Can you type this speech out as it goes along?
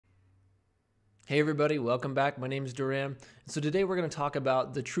Hey everybody, welcome back. My name is Duran. So today we're going to talk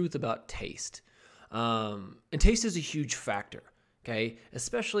about the truth about taste. And taste is a huge factor, okay?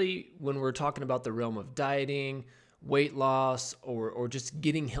 Especially when we're talking about the realm of dieting, weight loss, or just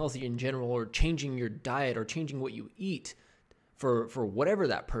getting healthy in general, or changing your diet, or changing what you eat for whatever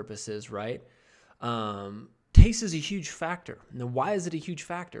that purpose is, right? Taste is a huge factor. Now, why is it a huge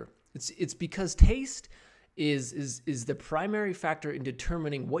factor? It's because taste is the primary factor in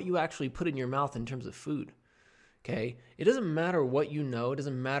determining what you actually put in your mouth in terms of food. Okay? It doesn't matter what you know. It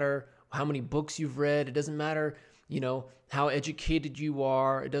doesn't matter how many books you've read. It doesn't matter, how educated you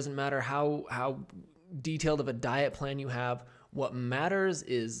are. It doesn't matter how detailed of a diet plan you have. What matters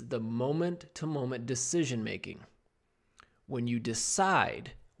is the moment-to-moment decision making when you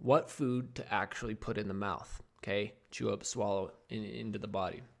decide what food to actually put in the mouth. Okay? Chew up, swallow into the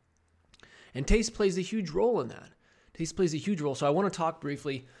body. And taste plays a huge role in that. Taste plays a huge role. So I want to talk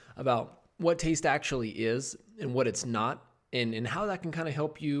briefly about what taste actually is and what it's not, and how that can kind of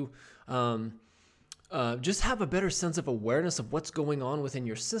help you just have a better sense of awareness of what's going on within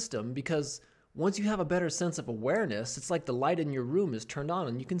your system. Because once you have a better sense of awareness, it's like the light in your room is turned on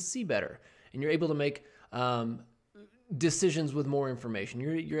and you can see better. And you're able to make decisions with more information.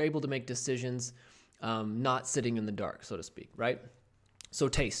 You're able to make decisions not sitting in the dark, so to speak, right? So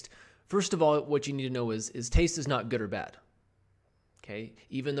taste. First of all, what you need to know is taste is not good or bad, okay?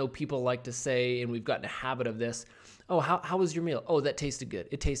 Even though people like to say, and we've gotten a habit of this, oh, how was your meal? Oh, that tasted good.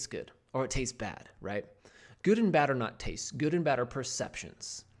 It tastes good. Or it tastes bad, right? Good and bad are not tastes. Good and bad are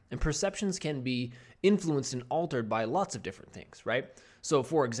perceptions. And perceptions can be influenced and altered by lots of different things, right? So,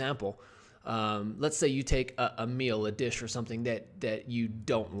 for example, let's say you take a meal, a dish or something that you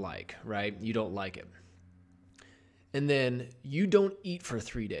don't like, right? You don't like it. And then you don't eat for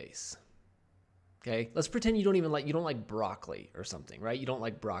 3 days. Okay, let's pretend you don't like broccoli or something, right? You don't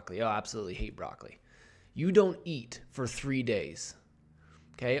like broccoli. Oh, I absolutely hate broccoli. You don't eat for 3 days.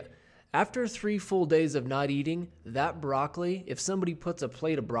 Okay, after 3 full days of not eating, that broccoli, if somebody puts a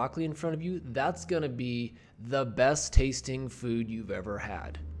plate of broccoli in front of you, that's going to be the best tasting food you've ever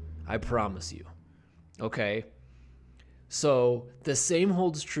had. I promise you. Okay? So the same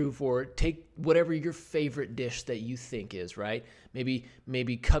holds true for take whatever your favorite dish that you think is, right? Maybe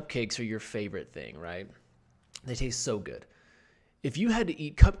cupcakes are your favorite thing, right? They taste so good. If you had to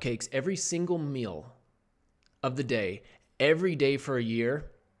eat cupcakes every single meal of the day, every day for a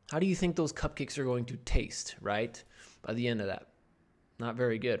year, how do you think those cupcakes are going to taste, right? By the end of that. Not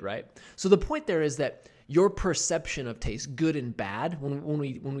very good, right? So the point there is that your perception of taste, good and bad,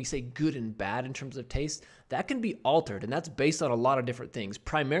 when we say good and bad in terms of taste, that can be altered, and that's based on a lot of different things,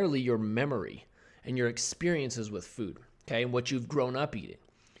 primarily your memory and your experiences with food, okay, and what you've grown up eating.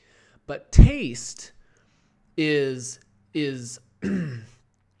 But taste is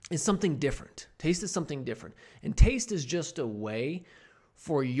something different. Taste is something different, and taste is just a way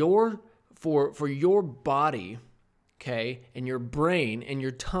for your body, okay, and your brain and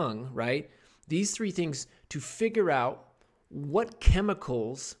your tongue, right? These 3 things to figure out what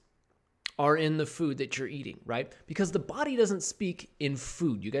chemicals are in the food that you're eating, right? Because the body doesn't speak in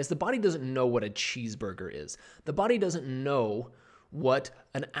food, you guys. The body doesn't know what a cheeseburger is. The body doesn't know what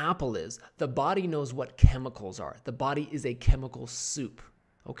an apple is. The body knows what chemicals are. The body is a chemical soup,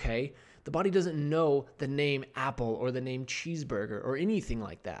 okay? The body doesn't know the name apple or the name cheeseburger or anything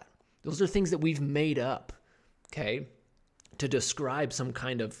like that. Those are things that we've made up, okay, to describe some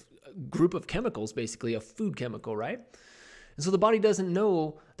kind of group of chemicals, basically a food chemical, right? And so the body doesn't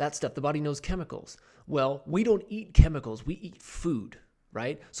know that stuff. The body knows chemicals. Well, we don't eat chemicals. We eat food,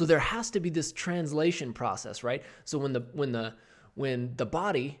 right? So there has to be this translation process, right? So when the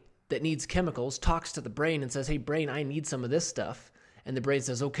body that needs chemicals talks to the brain and says, "Hey, brain, I need some of this stuff," and the brain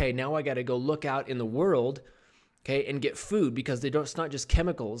says, "Okay, now I got to go look out in the world, okay, and get food," because it's not just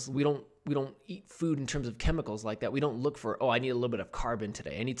chemicals. We don't eat food in terms of chemicals like that. We don't look for, oh, I need a little bit of carbon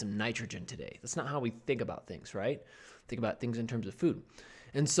today. I need some nitrogen today. That's not how we think about things, right? Think about things in terms of food.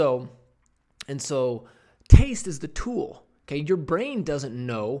 And so taste is the tool, okay? Your brain doesn't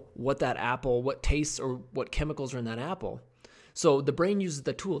know what that apple, what tastes or what chemicals are in that apple. So the brain uses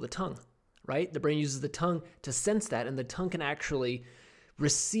the tool, the tongue, right? The brain uses the tongue to sense that, and the tongue can actually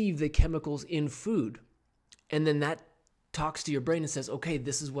receive the chemicals in food. And then that talks to your brain and says, okay,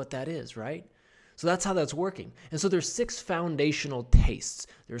 this is what that is, right? So that's how that's working. And so there's 6 foundational tastes.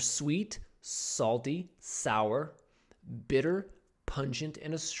 There's sweet, salty, sour, bitter, pungent,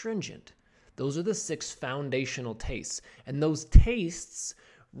 and astringent. Those are the 6 foundational tastes. And those tastes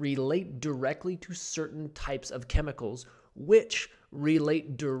relate directly to certain types of chemicals, which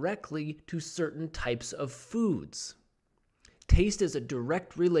relate directly to certain types of foods. Taste is a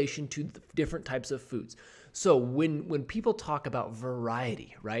direct relation to the different types of foods. So when people talk about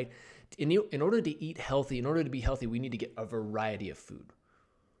variety, right? In order to eat healthy, in order to be healthy, we need to get a variety of food.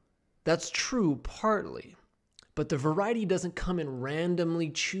 That's true partly, but the variety doesn't come in randomly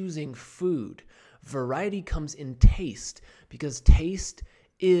choosing food. Variety comes in taste, because taste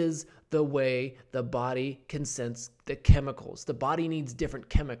is the way the body can sense the chemicals. The body needs different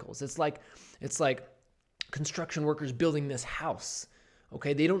chemicals. It's like construction workers building this house.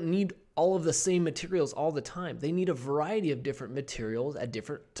 Okay, they don't need all of the same materials all the time. They need a variety of different materials at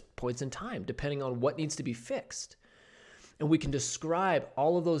different points in time, depending on what needs to be fixed. And we can describe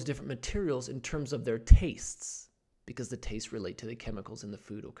all of those different materials in terms of their tastes, because the tastes relate to the chemicals in the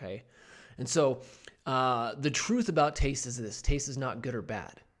food, okay? And so the truth about taste is this: taste is not good or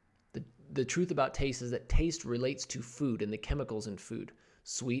bad. The truth about taste is that taste relates to food and the chemicals in food: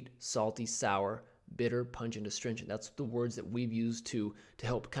 sweet, salty, sour, bitter, pungent, astringent. That's the words that we've used to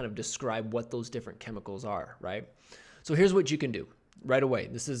help kind of describe what those different chemicals are, right? So here's what you can do right away.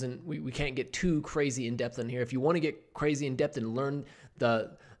 This isn't, we can't get too crazy in depth in here. If you want to get crazy in depth and learn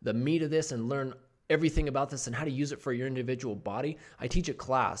the meat of this and learn everything about this and how to use it for your individual body, I teach a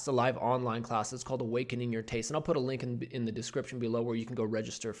class, a live online class. It's called Awakening Your Taste. And I'll put a link in the description below where you can go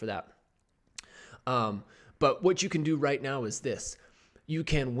register for that. But what you can do right now is this. You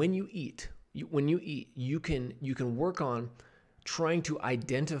can, when you eat, you can work on trying to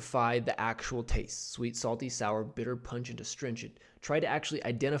identify the actual taste: sweet, salty, sour, bitter, pungent, astringent. Try to actually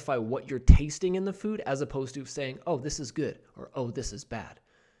identify what you're tasting in the food, as opposed to saying, oh, this is good, or oh, this is bad.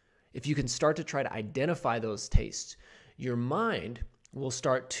 If you can start to try to identify those tastes, your mind will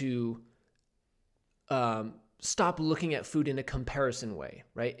start to stop looking at food in a comparison way,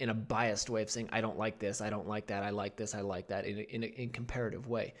 right? In a biased way of saying, I don't like this, I don't like that, I like this, I like that, in a comparative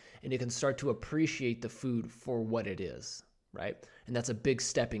way. And you can start to appreciate the food for what it is, right? And that's a big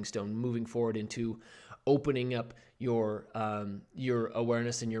stepping stone moving forward into opening up your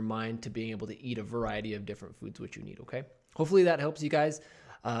awareness in your mind to being able to eat a variety of different foods which you need, okay? Hopefully that helps you guys.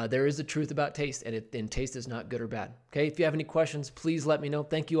 There is a truth about taste, and taste is not good or bad, okay? If you have any questions, please let me know.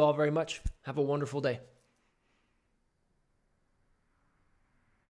 Thank you all very much. Have a wonderful day.